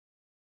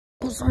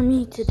Owls on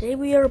me. Today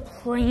we are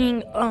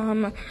playing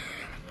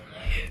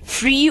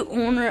Free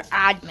Owner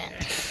Admin.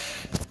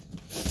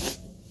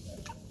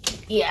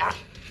 Yeah,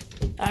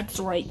 that's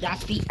right,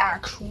 that's the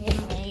actual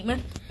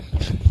name.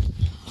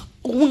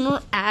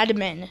 Owner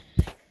Admin.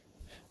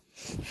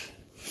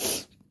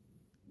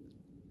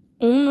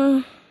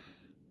 Owner.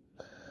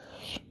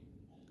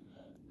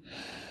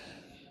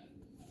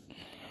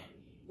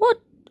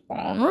 What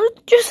on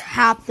earth just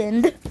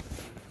happened?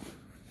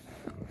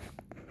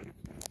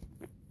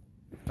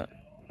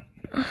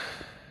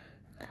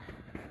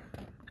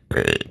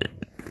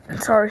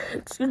 Sorry,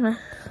 excuse me.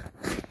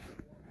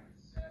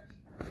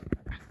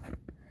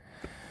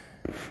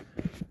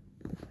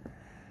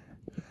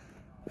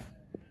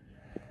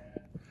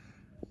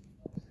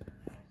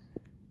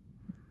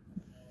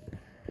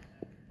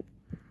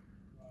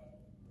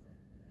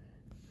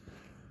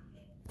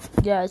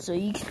 Yeah, so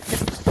you could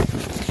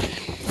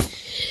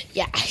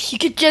you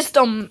could just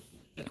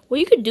what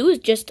you could do is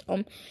just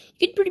you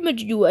could pretty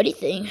much do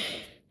anything.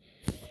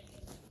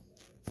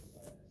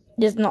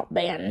 Just not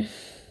ban.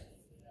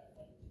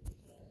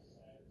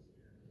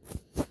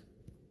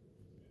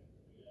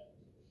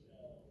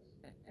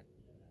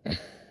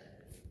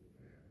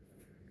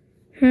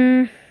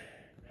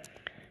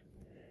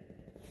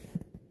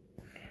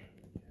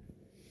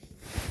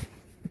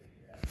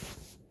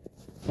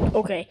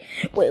 Okay,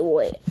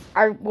 wait.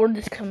 I wrote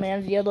this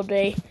command the other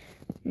day.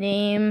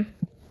 Name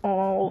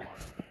all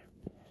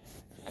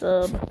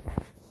sub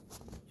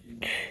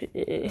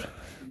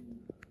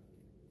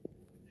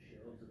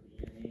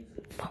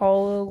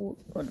Paulo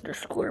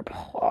 _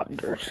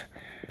 Ponders.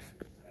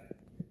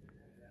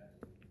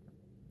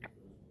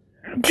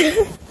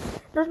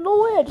 There's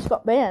no way I just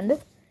got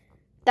banned.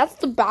 That's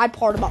the bad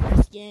part about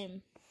this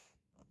game.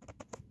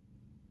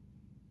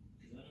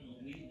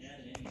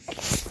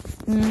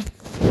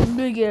 I'm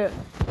gonna get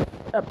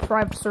a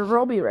private server.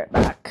 I'll be right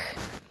back.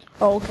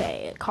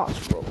 Okay, it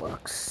costs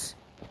Robux.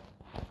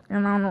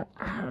 And I don't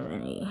have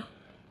any.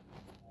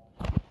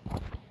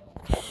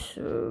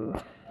 So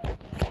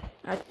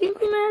I think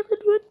we might have to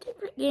do a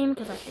different game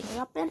because I think I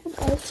got banned from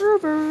all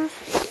servers.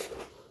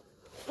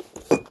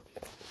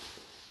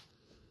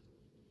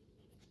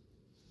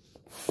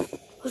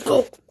 Let's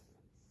go.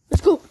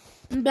 Let's go.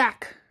 I'm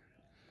back.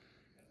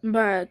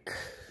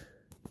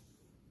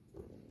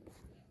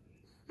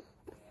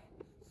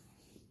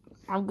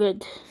 I'm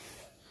good.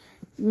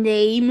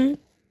 Name.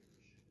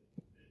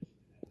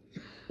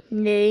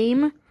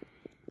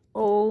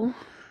 Oh.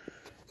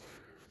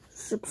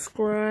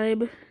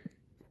 Subscribe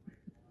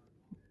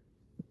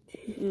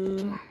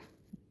to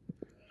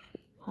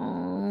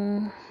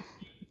all.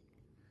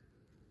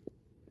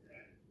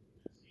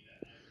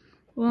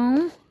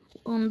 Well,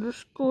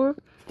 underscore.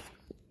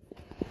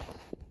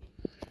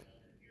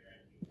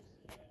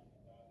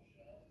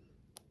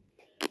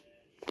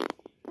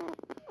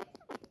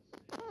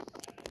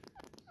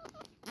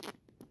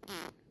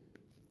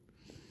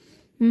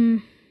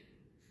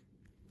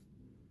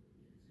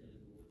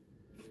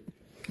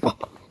 Oh,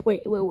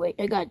 wait,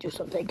 I gotta do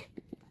something.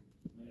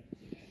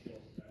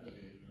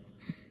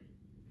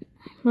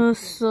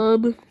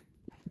 Sub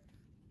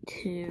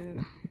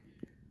to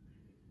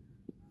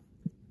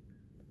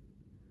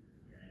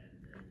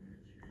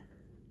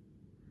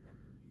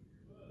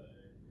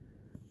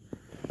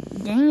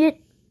dang it.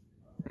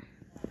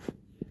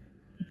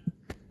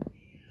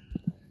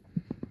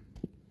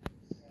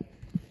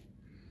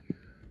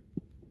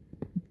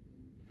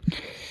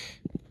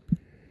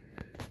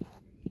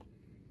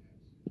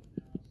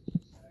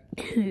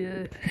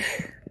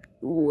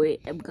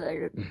 Wait, I'm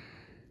good.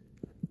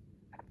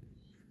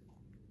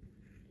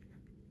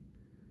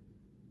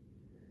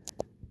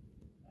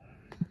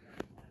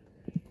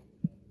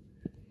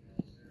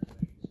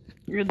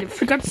 I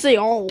forgot to say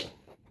all.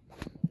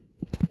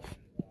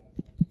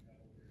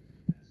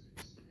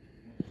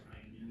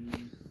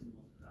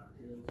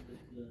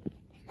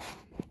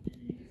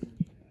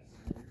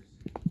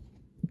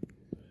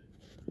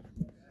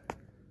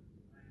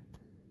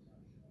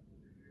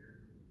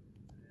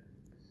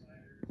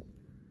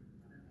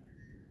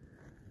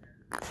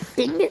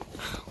 Dang it.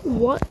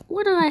 What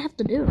do I have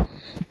to do?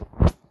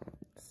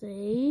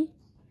 Say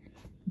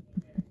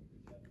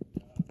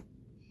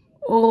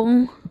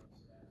oh,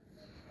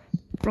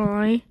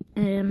 I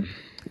am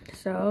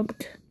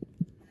subbed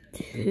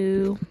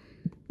to.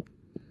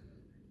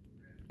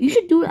 You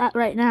should do that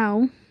right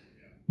now.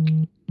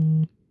 You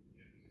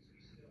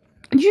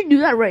should do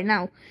that right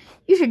now.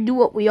 You should do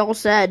what we all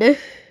said.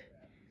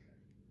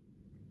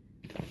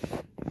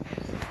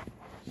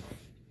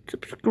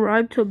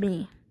 Subscribe to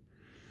me.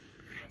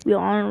 We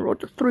are on the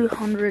road to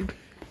 300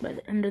 by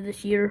the end of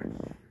this year.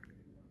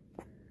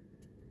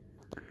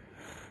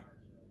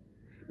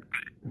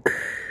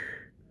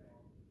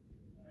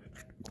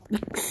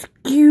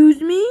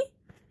 Excuse me?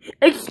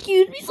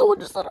 Excuse me? Someone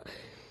just said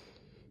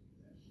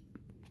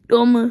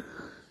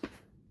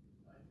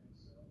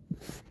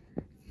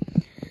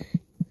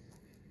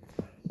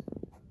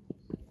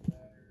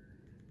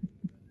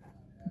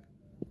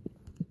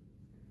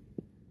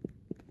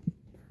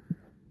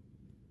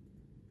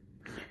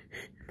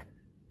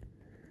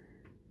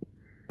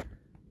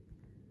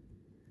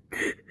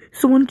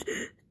Someone,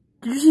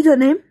 did you see that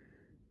name?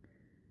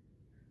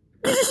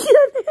 Did you see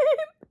that name?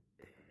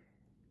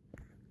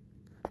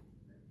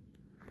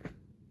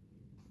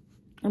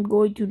 I'm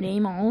going to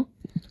name all,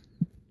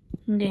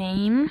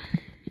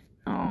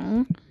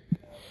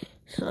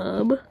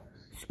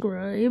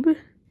 subscribe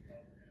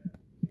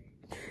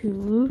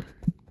to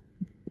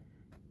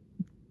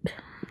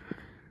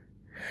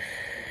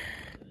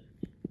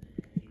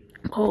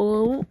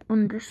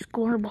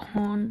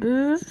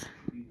Paulo_Bonders.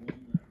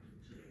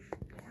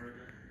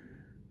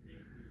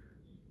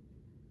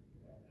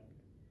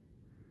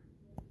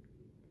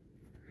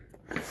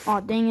 Aw,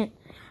 dang it.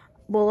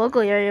 Well,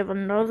 luckily I have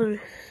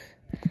another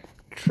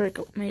trick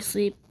up my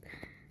sleeve.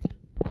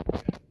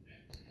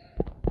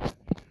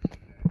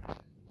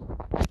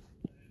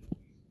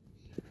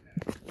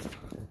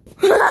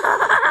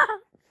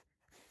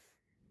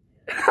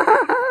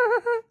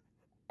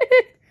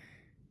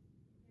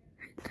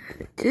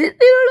 They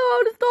don't know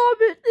how to stop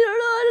it. They don't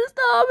know how to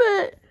stop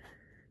it.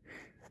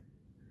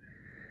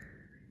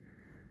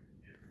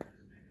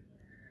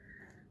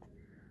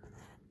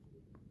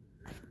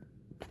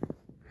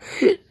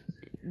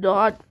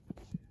 Not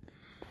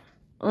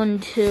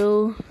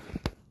until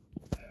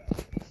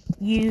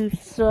you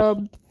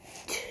sub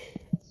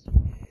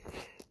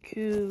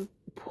to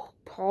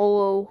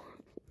Paulo.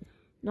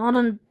 Not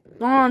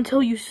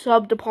until you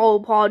sub to Paulo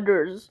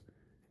Ponders.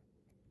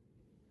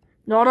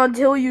 Not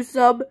until you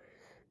sub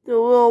the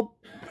little.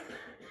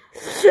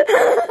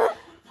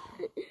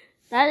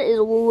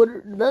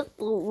 That's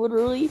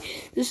literally.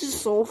 This is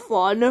so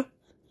fun.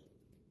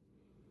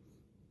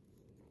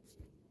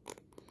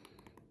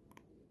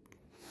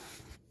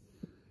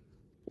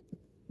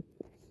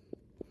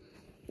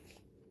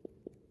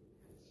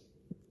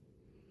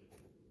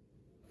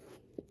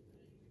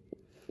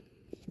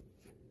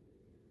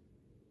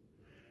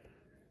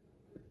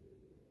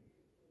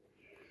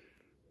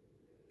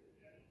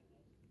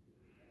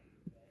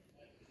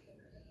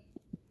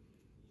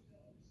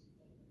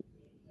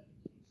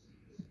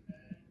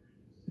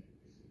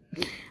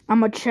 I'm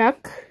gonna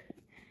check.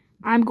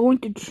 I'm going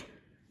to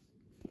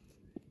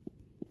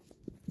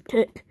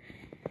check.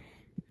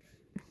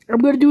 I'm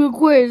gonna do a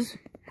quiz.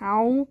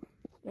 How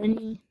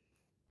many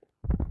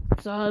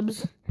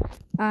subs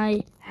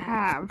I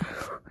have?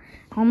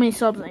 How many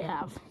subs I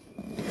have?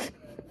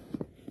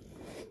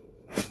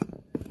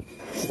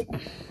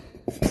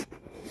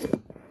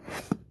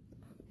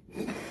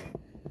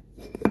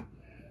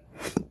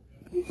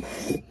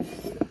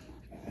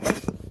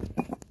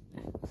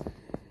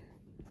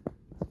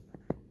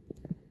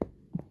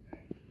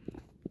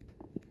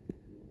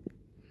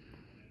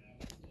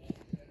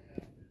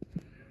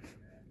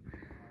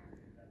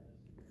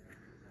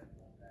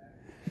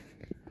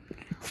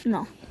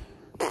 No.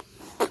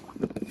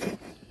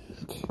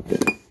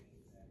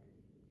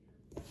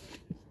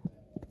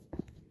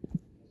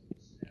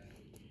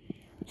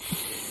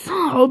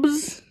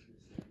 Subs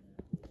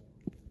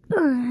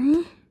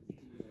I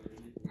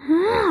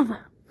have.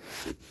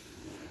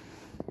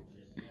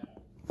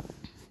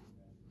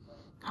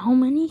 How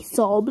many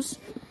subs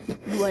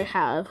do I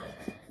have?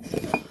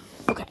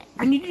 Okay,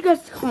 I need you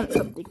guys to comment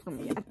something for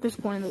me at this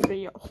point in the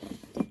video.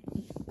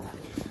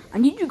 I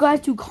need you guys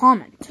to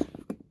comment.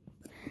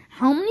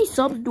 How many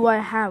subs do I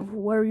have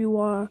where you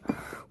are,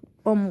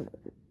 when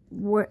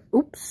you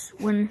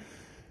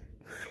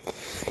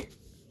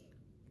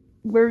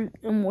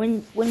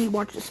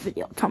watch this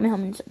video? Tell me how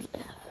many subs I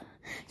have.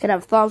 Could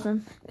have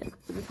 1,000, could have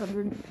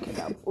 300, could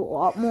have a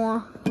lot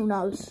more, who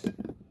knows.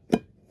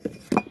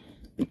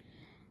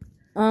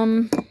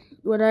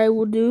 What I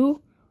will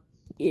do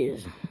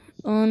is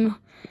unloop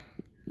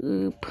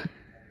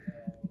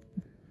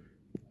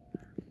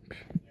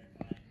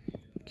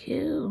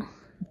kill.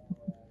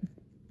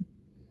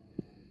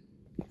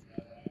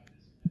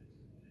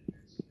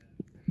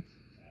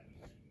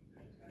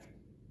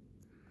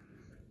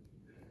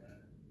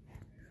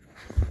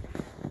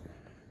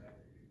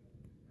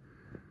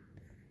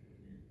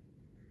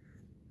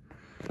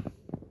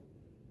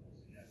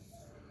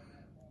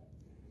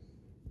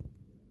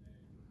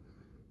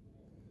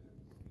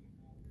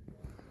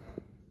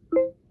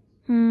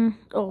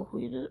 Oh,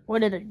 why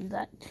did I do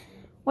that?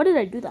 Why did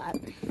I do that?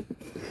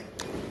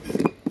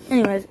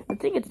 Anyways, I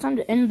think it's time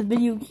to end the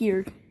video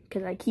here,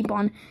 because I keep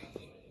on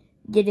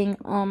getting,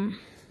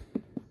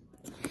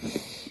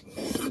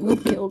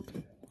 loop killed.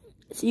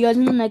 See you guys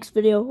in the next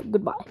video.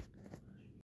 Goodbye.